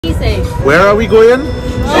Be safe. Where are we going?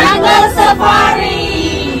 Jungle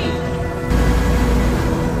Safari!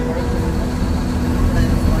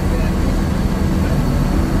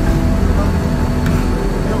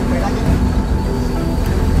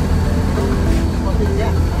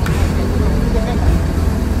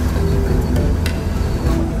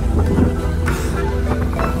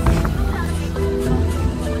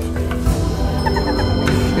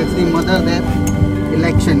 That's the mother there.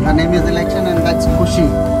 Election. Her name is Election, and that's Kushi.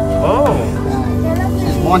 Oh.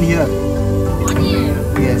 She's born here.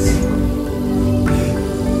 Yes.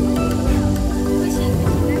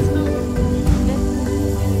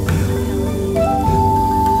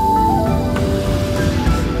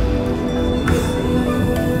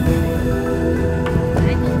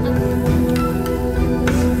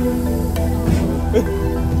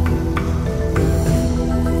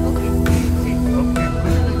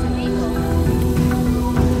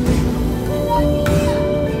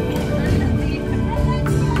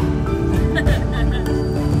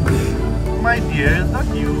 My dear, is that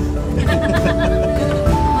you?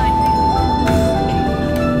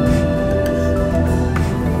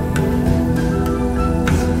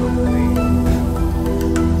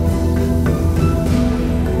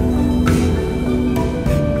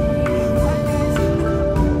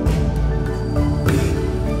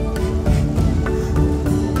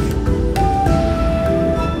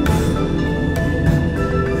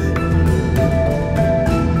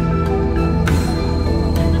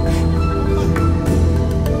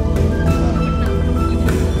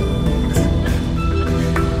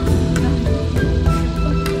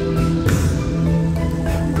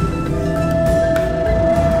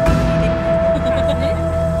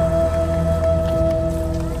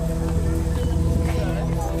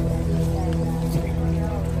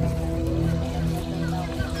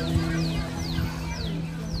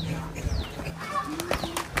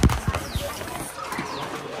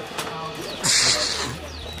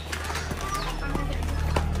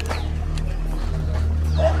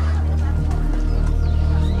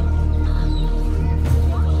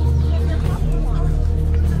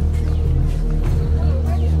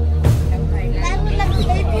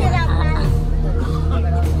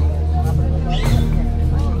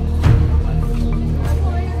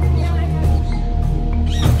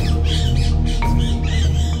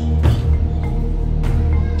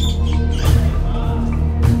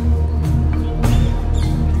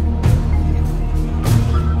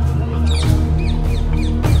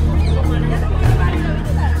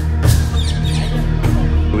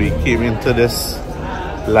 We came into this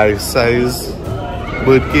life-size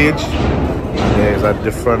bird cage. There's a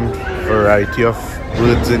different variety of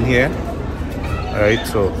birds in here. Alright,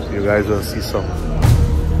 so you guys will see some.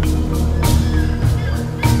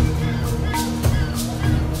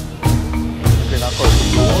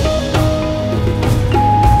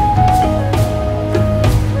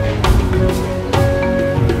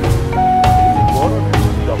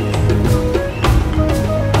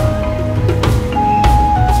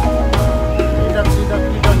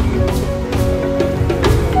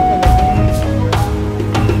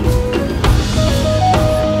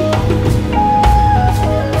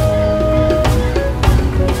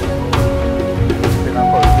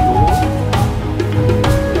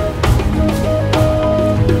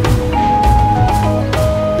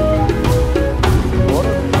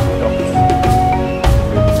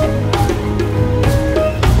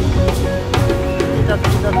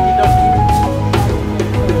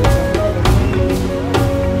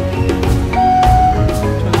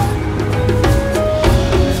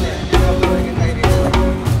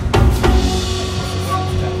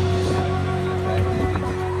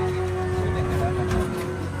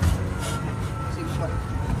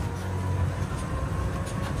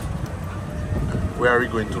 Where are we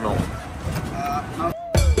going to now?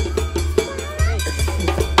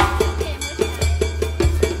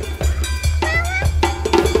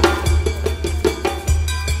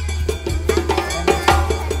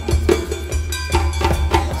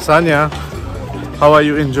 Sanya, how are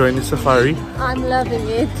you enjoying the safari? I'm loving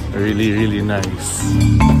it. Really, really nice.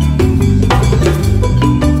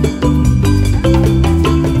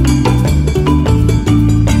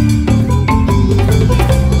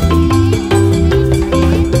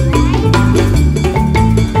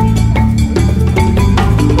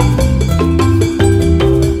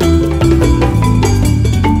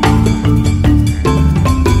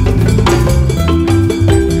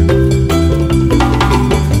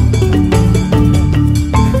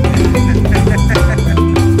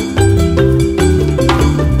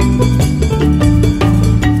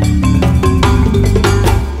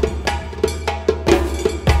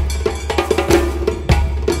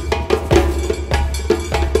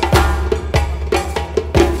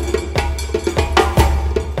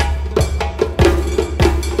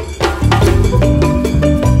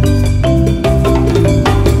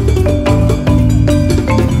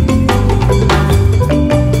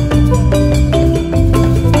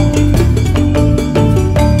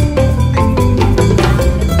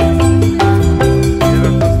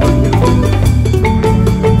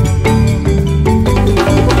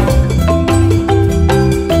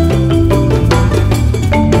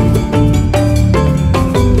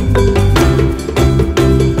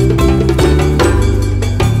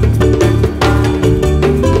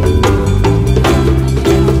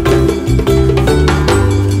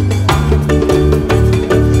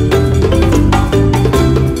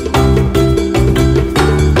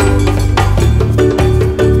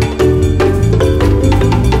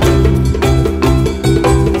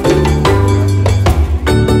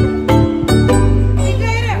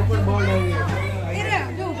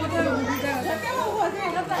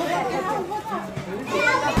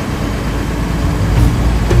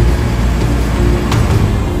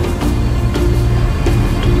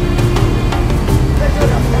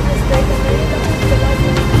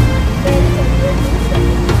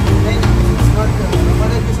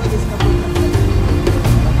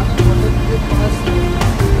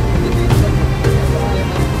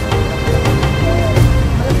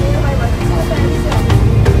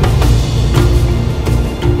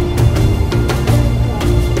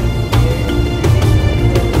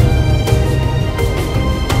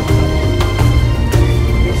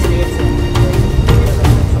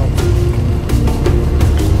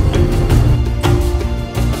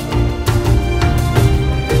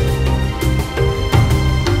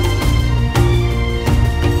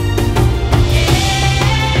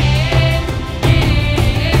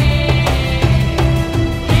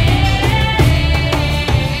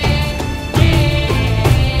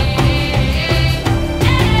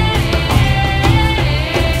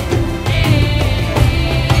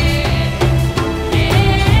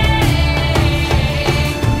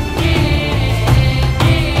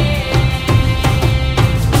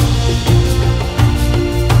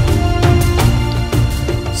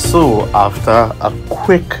 So after a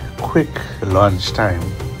quick lunchtime,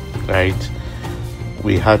 right,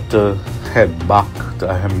 we had to head back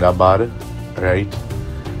to Ahmedabad, right?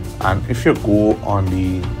 And if you go on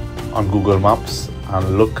Google Maps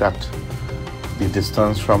and look at the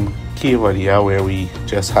distance from Kevadia, where we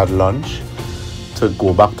just had lunch, to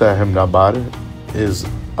go back to Ahmedabad is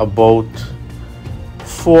about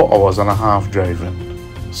 4.5 hours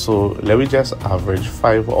driving. So let me just average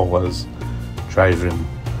 5 hours driving,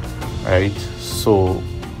 right? So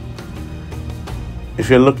if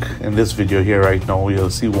you look in this video here right now, you'll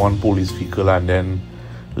see one police vehicle, and then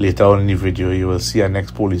later on in the video you will see a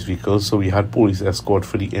next police vehicle. So we had police escort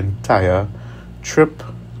for the entire trip,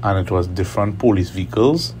 and it was different police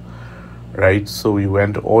vehicles, right? So we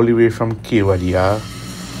went all the way from Kevadia,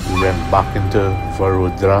 we went back into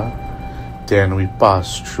Vadodara, then we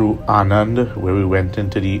passed through Anand, where we went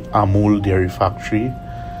into the Amul dairy factory,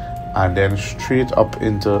 and then straight up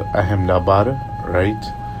into Ahmedabad, right,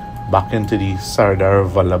 back into the Sardar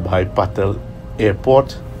Vallabhbhai Patel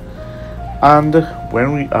airport. And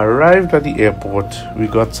when we arrived at the airport, we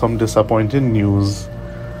got some disappointing news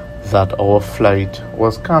that our flight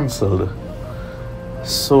was cancelled.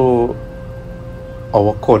 So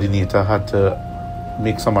our coordinator had to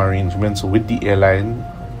make some arrangements with the airline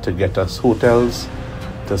to get us hotels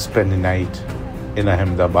to spend the night in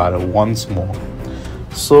Ahmedabad once more.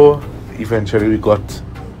 So eventually we got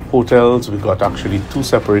hotels. We got actually 2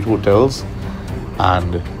 separate hotels,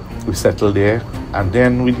 and we settled there. And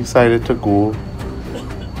then we decided to go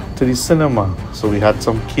to the cinema. So we had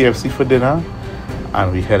some KFC for dinner,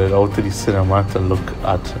 and we headed out to the cinema to look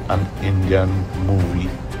at an Indian movie.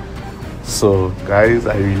 So guys,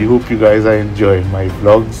 I really hope you guys are enjoying my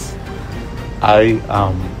vlogs. I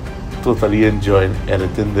am totally enjoying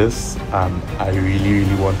editing this, and I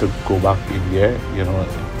really want to go back India. You know,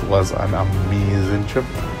 it was an amazing trip.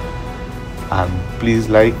 And please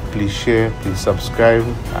like, please share, please subscribe,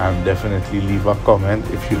 and definitely leave a comment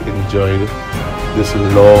if you enjoyed this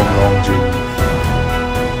long journey.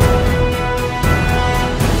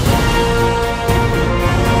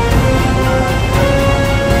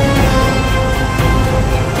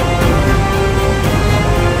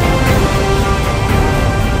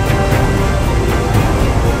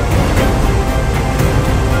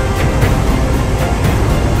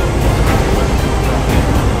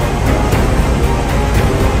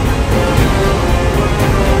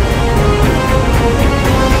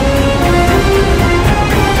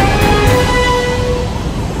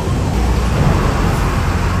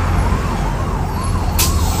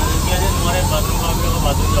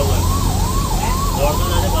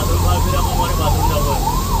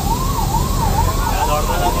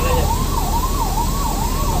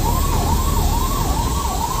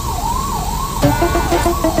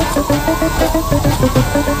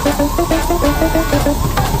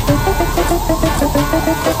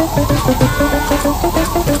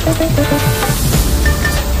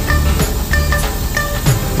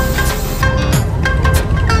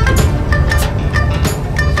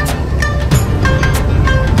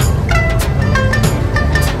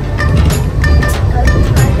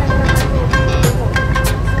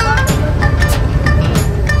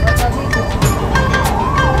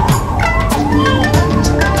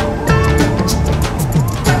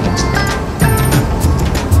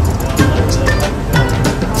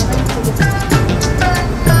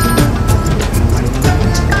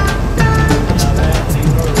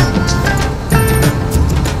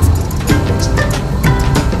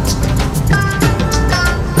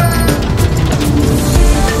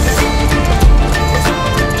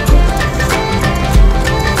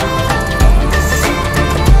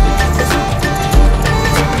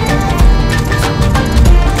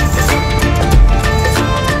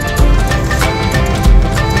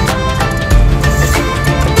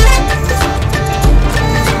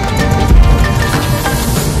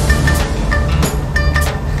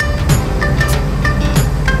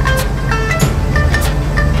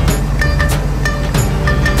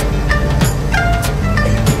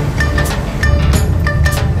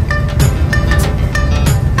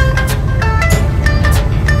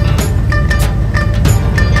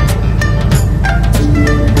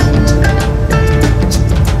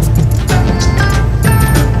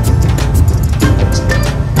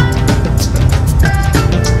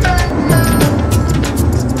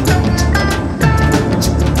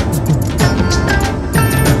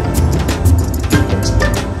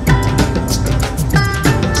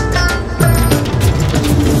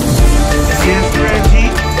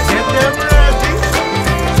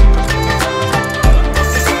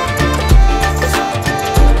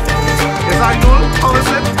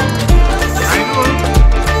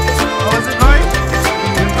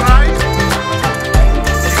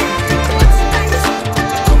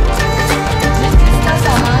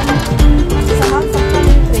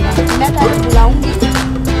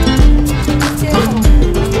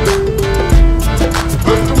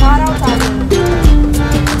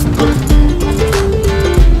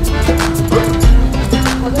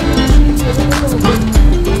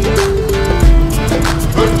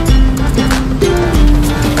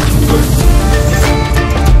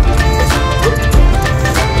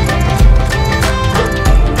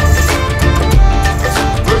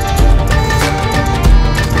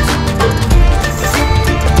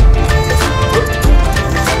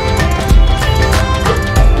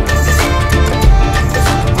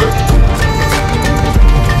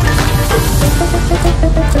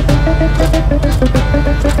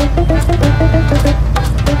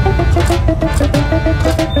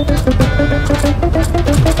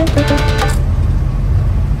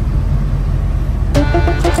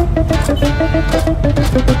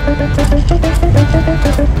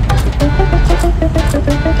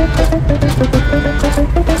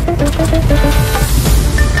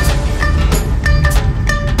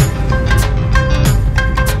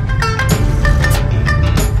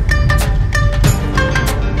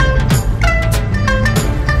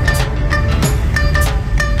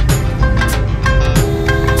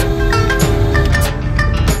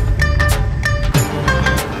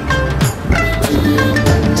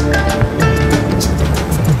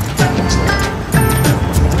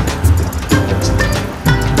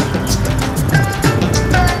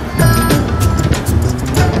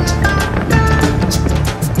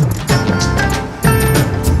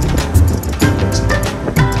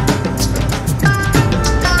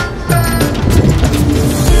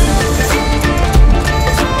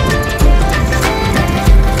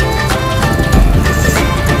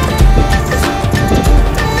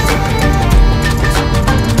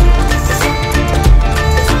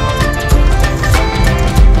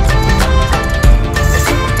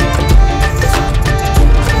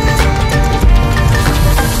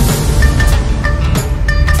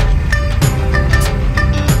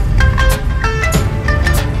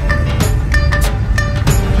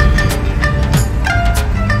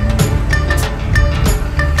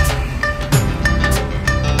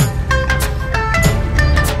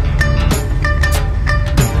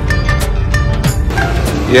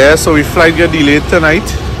 Yeah, so we flight got delayed tonight.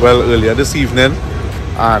 Well, earlier this evening,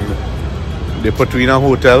 and they put me in a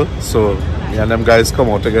hotel. So me and them guys come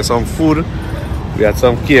out to get some food. We had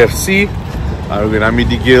some KFC, and we're gonna meet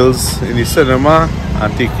the girls in the cinema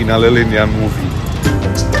and take in a little Indian movie.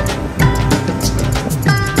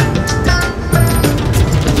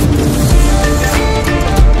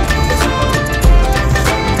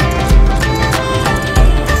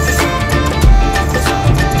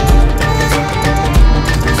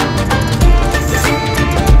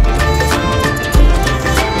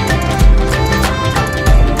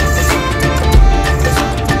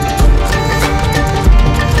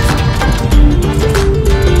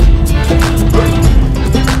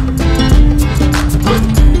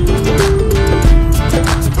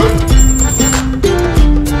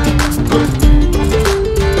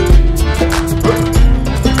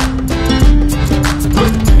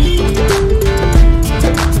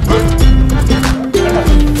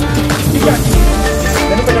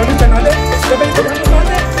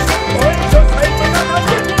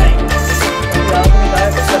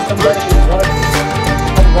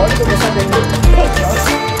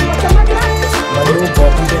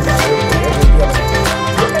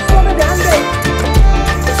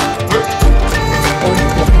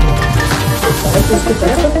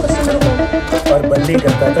 और बंदी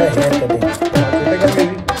करता था